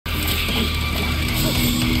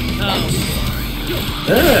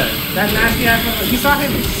Ugh, that nasty ass motherfucker. You saw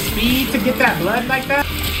him speed to get that blood like that?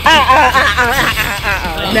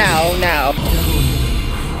 No.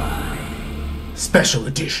 Special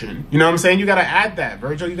edition. You know what I'm saying? You gotta add that,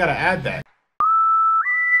 Virgil. You gotta add that.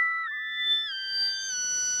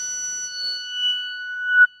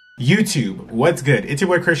 YouTube, what's good? It's your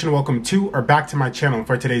boy Christian. Welcome to or back to my channel.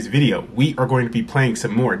 For today's video, we are going to be playing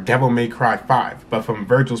some more Devil May Cry 5, but from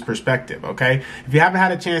Vergil's perspective, okay? If you haven't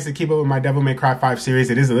had a chance to keep up with my Devil May Cry 5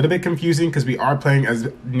 series, it is a little bit confusing because we are playing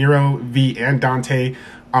as Nero, V, and Dante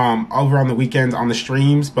over on the weekends on the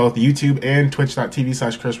streams, both YouTube and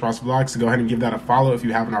twitch.tv/ChrisRossVlogs. So go ahead and give that a follow if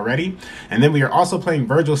you haven't already. And then we are also playing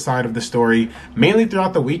Vergil's side of the story, mainly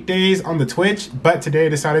throughout the weekdays on the Twitch. But today I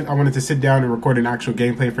decided I wanted to sit down and record an actual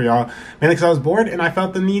gameplay for y'all, mainly because I was bored and I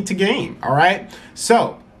felt the need to game. All right.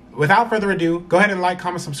 So without further ado, go ahead and like,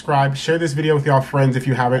 comment, subscribe, share this video with y'all friends if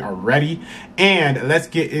you haven't already. And let's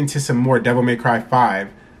get into some more Devil May Cry 5.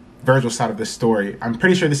 Vergil's side of the story. I'm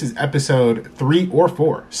pretty sure this is episode 3 or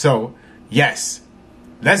 4. So, yes.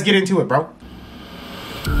 Let's get into it, bro.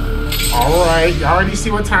 Alright, y'all already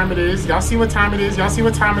see what time it is. Y'all see what time it is. Y'all see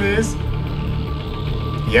what time it is.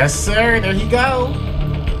 Yes, sir. There he go.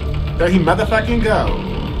 There he motherfucking go.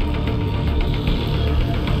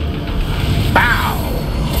 Bow.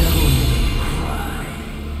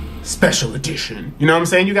 Special edition. You know what I'm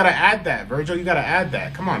saying? You gotta add that, Vergil. You gotta add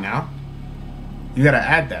that. Come on now. You gotta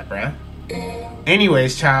add that, bruh.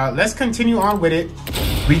 Anyways, child, let's continue on with it.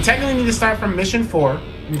 We technically need to start from mission 4.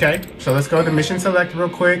 Okay, so let's go to mission select real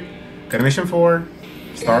quick. Go to mission 4.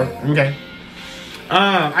 Start. Okay.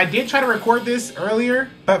 I did try to record this earlier,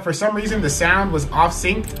 but for some reason the sound was off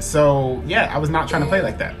synced. So yeah, I was not trying to play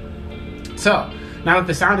like that. So now that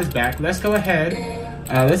the sound is back, let's go ahead.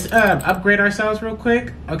 Let's upgrade ourselves real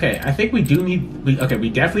quick. Okay, I think we do need. We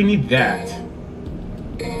definitely need that.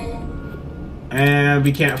 And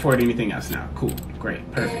we can't afford anything else now. Cool. Great.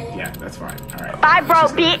 Perfect. Yeah, that's fine. Alright. Bye, bro,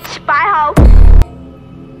 bitch. Bye, ho.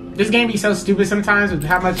 This game be so stupid sometimes with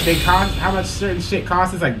how much they cost, how much certain shit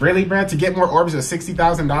costs. It's like, really, bro? To get more orbs is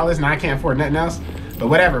 $60,000 and I can't afford nothing else? But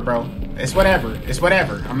whatever, bro. It's whatever. It's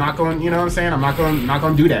whatever. I'm not going, you know what I'm saying? I'm not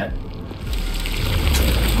going to do that.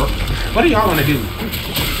 What do y'all want to do?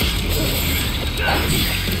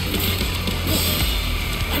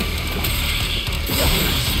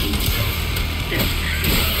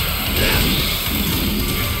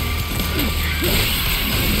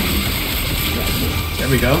 There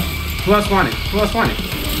we go. Who else wanted? Who else wanted?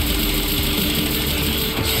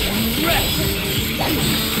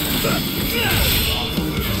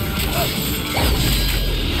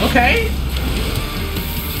 Okay.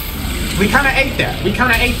 We kind of ate that. We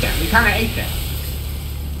kind of ate that. We kind of ate that.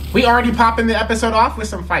 We already popping the episode off with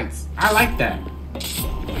some fights. I like that.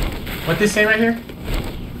 What this say right here?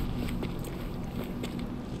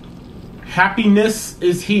 Happiness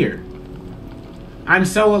is here. I'm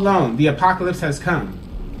so alone. The apocalypse has come.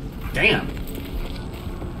 Damn.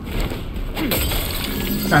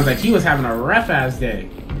 Sounds like he was having a rough ass day.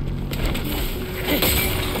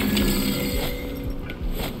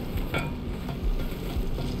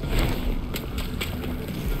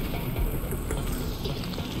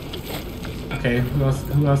 Okay, who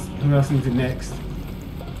else needs it next?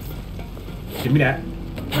 Give me that.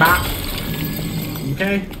 Bop.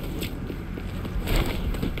 Okay.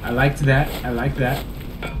 I liked that. I like that.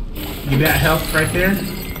 Give me that health right there.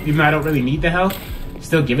 Even though I don't really need the health,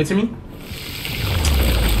 still give it to me.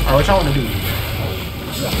 Alright, what y'all want to do?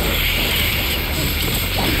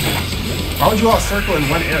 Why would you all circle in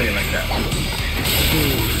one area like that?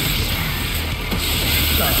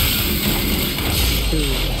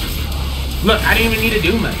 Look, I didn't even need to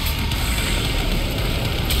do much.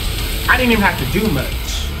 I didn't even have to do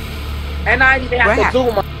much. And I didn't have to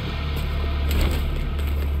do much.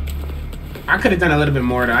 I could have done a little bit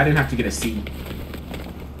more though. I didn't have to get a C.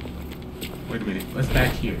 Wait a minute. What's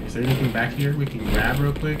back here? Is there anything back here we can grab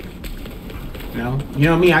real quick? No? You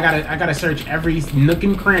know me, I gotta search every nook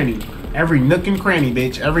and cranny. Every nook and cranny,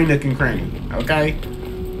 bitch. Every nook and cranny. Okay?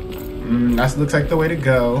 That looks like the way to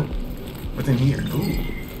go. What's in here? Ooh.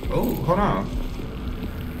 Oh, hold on.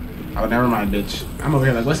 Oh, never mind, bitch. I'm over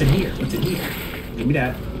here like, what's in here? What's in here? Give me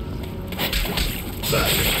that.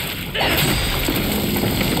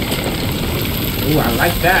 Ooh, I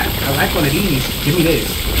like that. I like one of these. Give me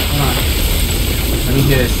this. Hold on. Let me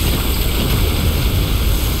just.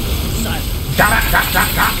 Da da da da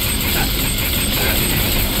da.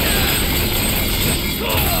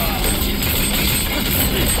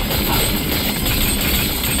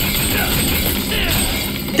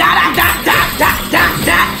 Da da da da da da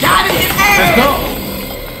da da. Let's go.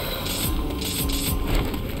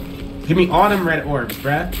 Give me all them red orbs,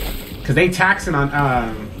 bruh. Cause they taxing on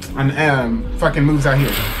fucking moves out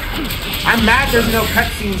here. I'm mad there's no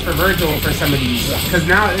cutscenes for Vergil for some of these. Cause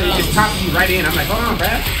now it just tops you right in. I'm like, hold on,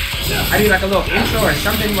 bruh. I need like a little intro or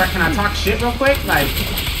something where can I talk shit real quick? Like,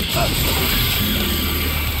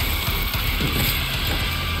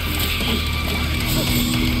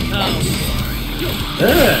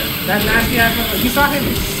 ugh, that nasty ass. You saw him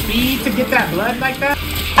speed to get that blood like that?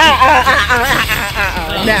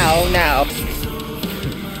 No, no.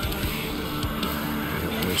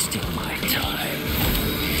 You're wasting my time.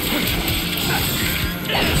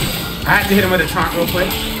 I had to hit him with a taunt real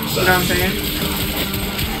quick. You know what I'm saying?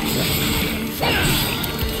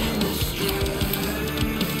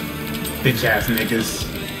 Bitch ass niggas.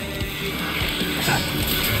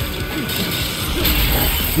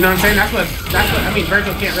 You know what I'm saying? That's what I mean.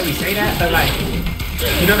 Vergil can't really say that, but like,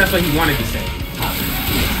 you know, that's what he wanted to say.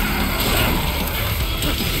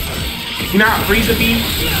 You know how Frieza be in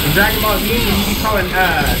Dragon Ball Z when you be calling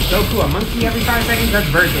Goku a monkey every 5 seconds? That's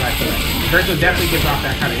Vergil, I feel like. Vergil definitely gives off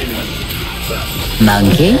that kind of energy.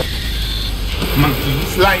 Monkey?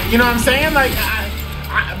 Monkeys. Like, you know what I'm saying? Like,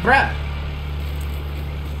 bruh.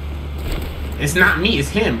 It's not me, it's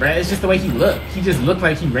him, bruh. It's just the way he looked. He just looked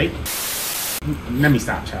like he raped. Let me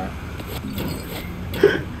stop, child.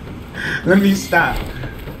 Let me stop.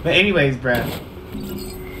 But anyways, bruh.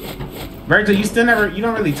 Vergil, you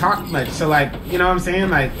don't really talk much. So like, you know what I'm saying?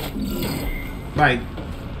 Like,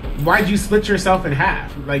 why'd you split yourself in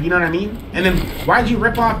half? Like, you know what I mean? And then why'd you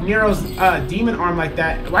rip off Nero's demon arm like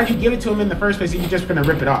that? Why'd you give it to him in the first place if you're just gonna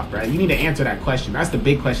rip it off, right? You need to answer that question. That's the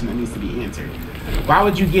big question that needs to be answered. Why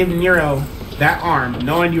would you give Nero that arm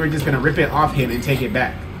knowing you were just gonna rip it off him and take it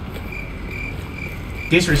back?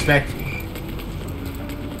 Disrespectful.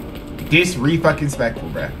 Dis-re-fucking-spectful,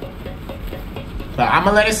 bruh. But I'm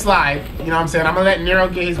gonna let it slide. You know what I'm saying? I'm gonna let Nero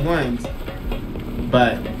get his ones.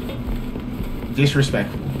 But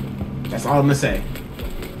disrespectful. That's all I'm gonna say.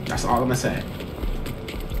 That's all I'm gonna say.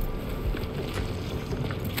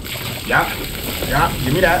 Yup. Yup.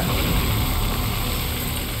 Give me that.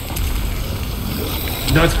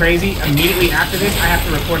 You know what's crazy? Immediately after this, I have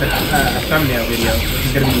to record a thumbnail video, which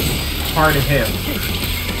is gonna be hard as hell.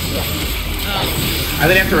 I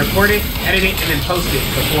then have to record it, edit it, and then post it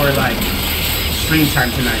before like stream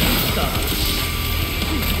time tonight.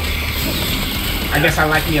 I guess I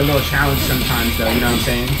like me a little challenge sometimes though, you know what I'm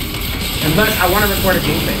saying? And plus, I want to record a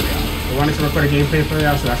gameplay for y'all. I wanted to record a gameplay for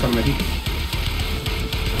y'all, so that's what I'm gonna do.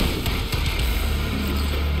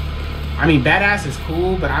 I mean, badass is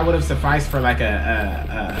cool, but I would have sufficed for like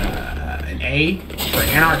an A for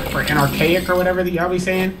anarchaic or whatever that y'all be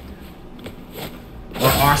saying,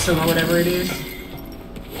 or awesome or whatever it is.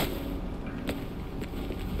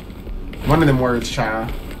 One of them words,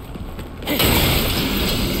 child.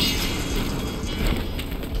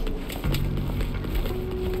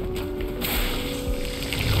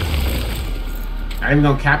 I ain't even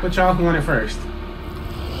gonna cap with y'all. Who won it first?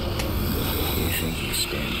 You think you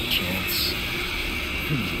stand a chance?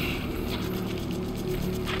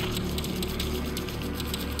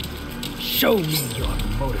 Show me your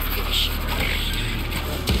motivation.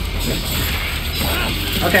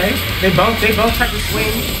 Okay, they both tried to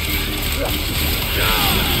swing.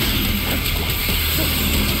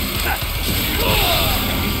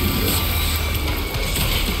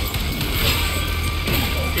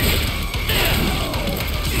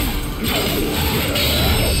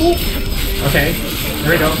 Okay,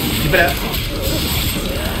 there we go. Keep it up.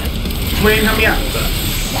 Swing, help me out.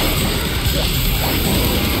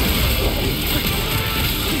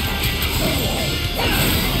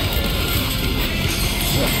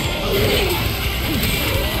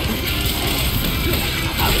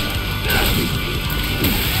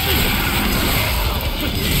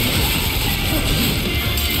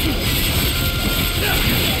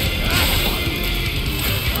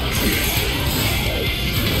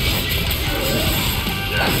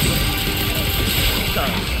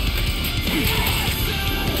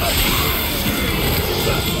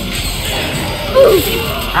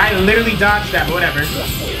 I literally dodged that, but whatever.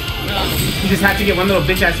 You just had to get one little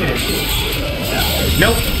bitch ass hitter.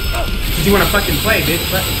 Nope. Cause you wanna fucking play,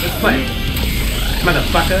 bitch. Let's play.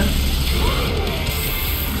 Motherfucker.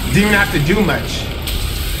 Didn't even have to do much.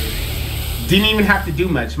 Didn't even have to do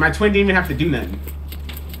much. My twin didn't even have to do nothing.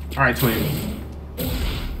 Alright, twin.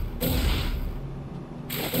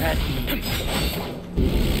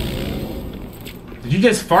 Did you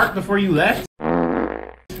just fart before you left?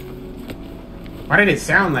 Why did it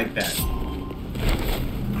sound like that?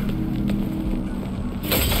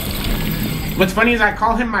 What's funny is I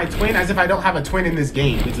call him my twin as if I don't have a twin in this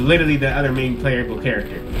game. It's literally the other main playable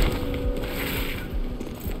character.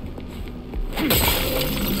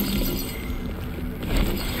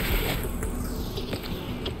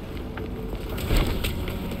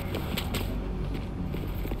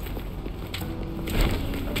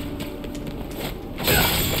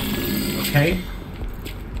 Okay.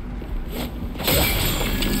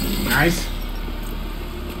 Nice.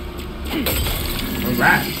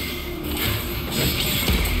 Alright.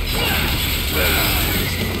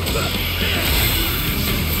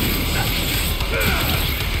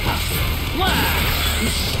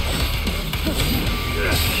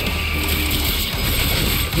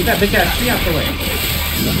 Get that big ass tree out the way.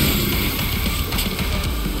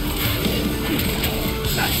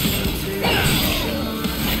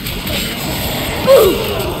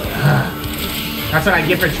 That's what I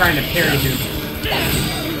get for trying to parry him.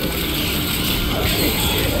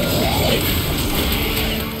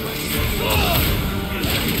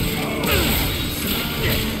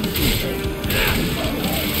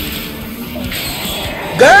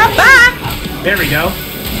 Girl, bye! There we go.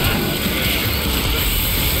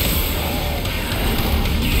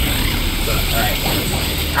 Alright.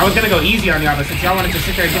 I was gonna go easy on y'all, but since y'all wanted to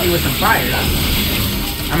sit there and hit me with some fire,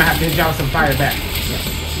 I'm gonna have to hit y'all with some fire back.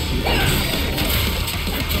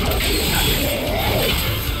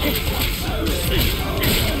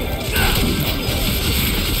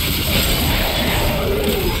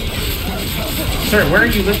 Sir, where are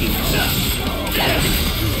you looking?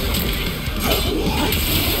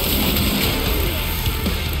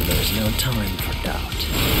 There's no time for doubt.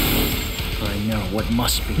 I know what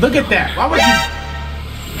must be Look done. at that. Why would you...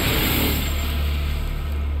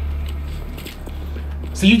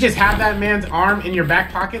 So you just have that man's arm in your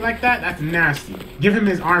back pocket like that? That's nasty. Give him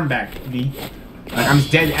his arm back, V. Like, I'm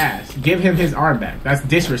dead ass. Give him his arm back. That's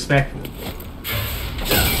disrespectful.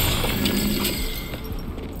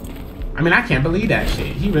 I mean, I can't believe that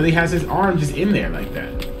shit. He really has his arm just in there like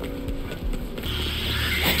that.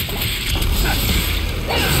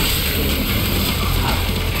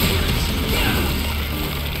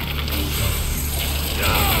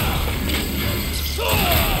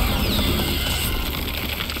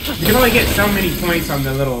 You can only get so many points on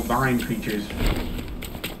the little vine creatures,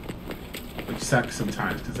 which sucks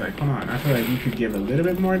sometimes. Cause like, come on, I feel like you could give a little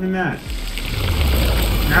bit more than that.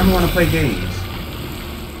 Now I want to play games.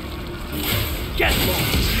 Get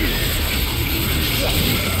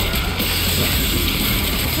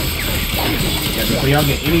Yeah, before y'all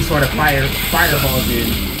get any sort of fireballs in,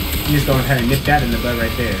 you just go ahead and nip that in the bud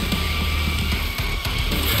right there.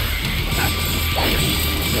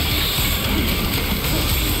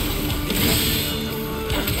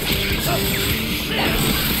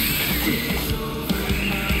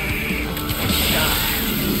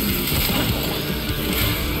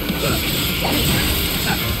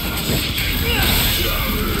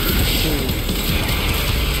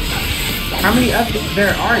 How many up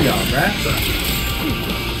there are y'all, bruh?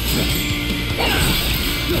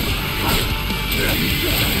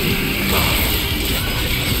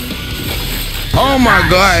 Oh my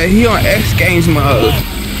god, he on X Games mode.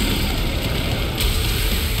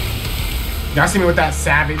 Y'all see me with that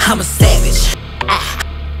savage? I'm a savage.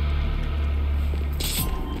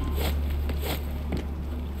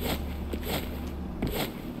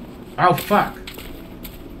 Oh fuck.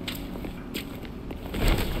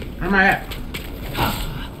 Where am I at?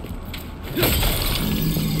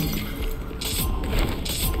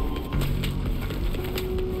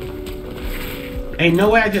 Ain't no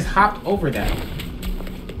way I just hopped over that.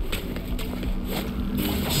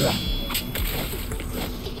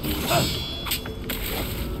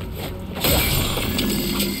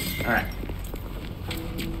 Alright.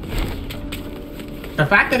 The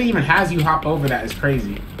fact that it even has you hop over that is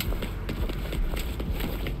crazy.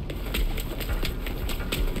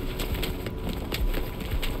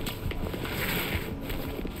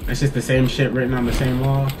 It's just the same shit written on the same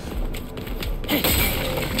walls.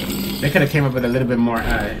 They could have came up with a little bit more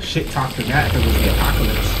shit talk than that if it was the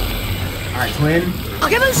apocalypse. Alright, twin.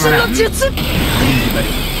 Come on out. Easy, buddy.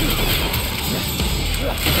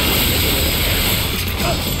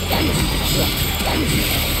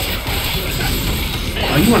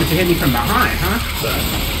 Oh, you wanted to hit me from behind, huh?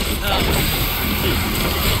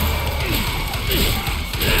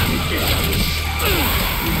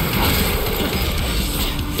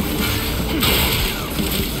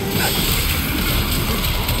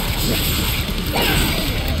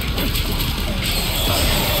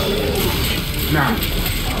 Nah.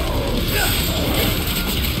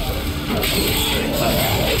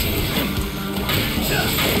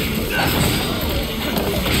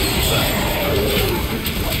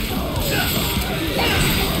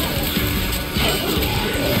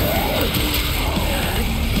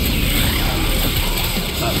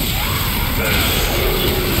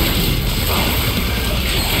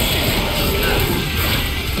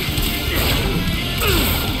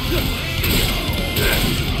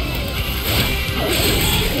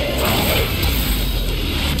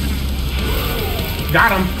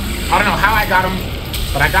 Got him. I don't know how I got him,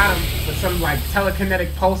 but I got him with some like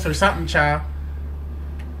telekinetic pulse or something, child.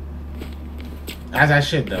 As I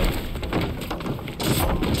should though.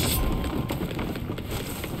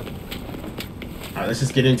 Alright, let's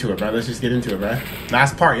just get into it, bro. Let's just get into it, bro.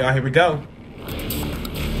 Last part, y'all. Here we go.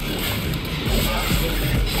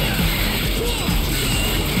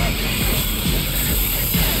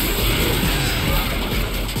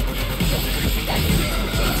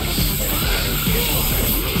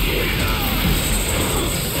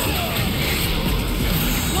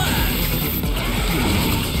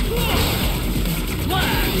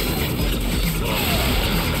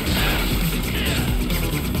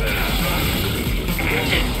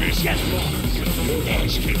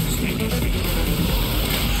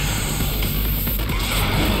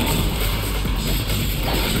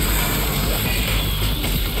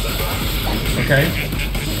 Okay.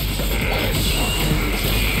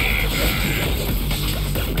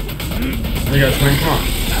 We got swing, come on.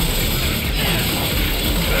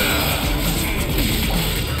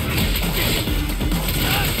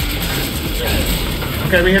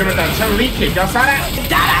 Okay, we hit him with that Chun Li kick. Y'all saw that?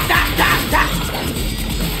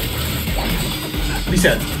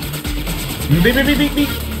 Reset. Beep, beep, beep, beep, beep.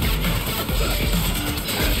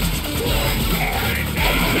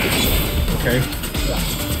 Okay.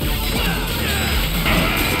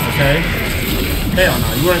 Okay. Hell no,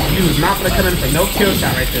 you was not gonna come in for no kill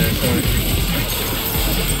shot right there, so.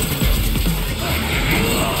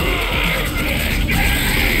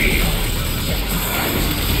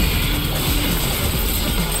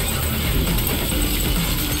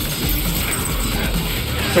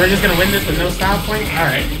 So we're just gonna win this with no style point?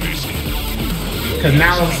 Alright. Cause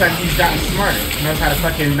now all of a sudden he's gotten smarter. He knows how to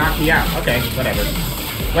fucking knock me out. Okay, whatever.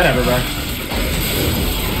 Whatever, bro.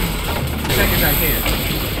 Seconds I can.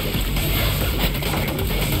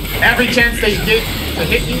 Every chance they get to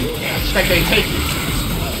hit me, it's like they take it.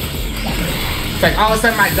 It's like all of a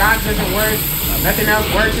sudden my dodge doesn't work. Nothing else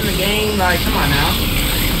works in the game. Like, come on now.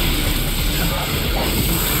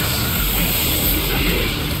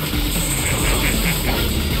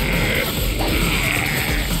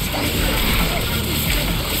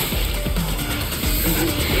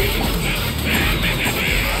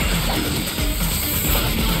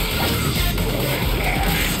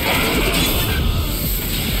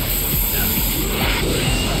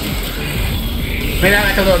 Made that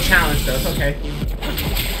like a little challenge though, it's okay.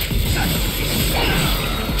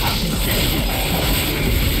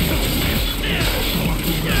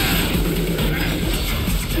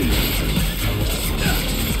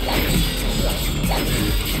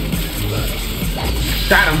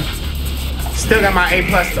 Got him. Still got my A+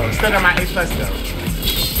 though. Still got my A+ though.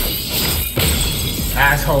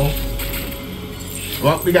 Asshole.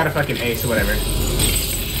 Well, we got a fucking A, so whatever.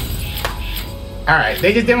 Alright,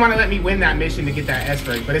 they just didn't want to let me win that mission to get that S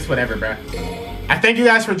rank, but it's whatever, bro. I thank you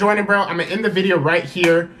guys for joining, bro. I'm going to end the video right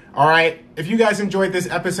here. Alright, if you guys enjoyed this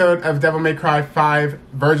episode of Devil May Cry 5,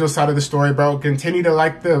 Vergil's side of the story, bro, continue to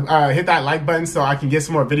like the, hit that like button so I can get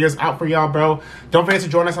some more videos out for y'all, bro. Don't forget to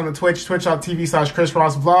join us on the Twitch,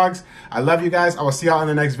 twitch.tv/ChrisRossVlogs. I love you guys. I will see y'all in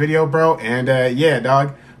the next video, bro. And yeah,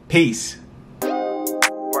 dog, peace.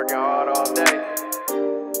 Working hard all day,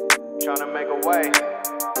 trying to make a way.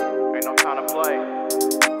 Ain't no time to play.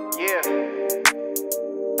 Yeah.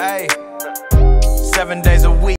 Hey, 7 days a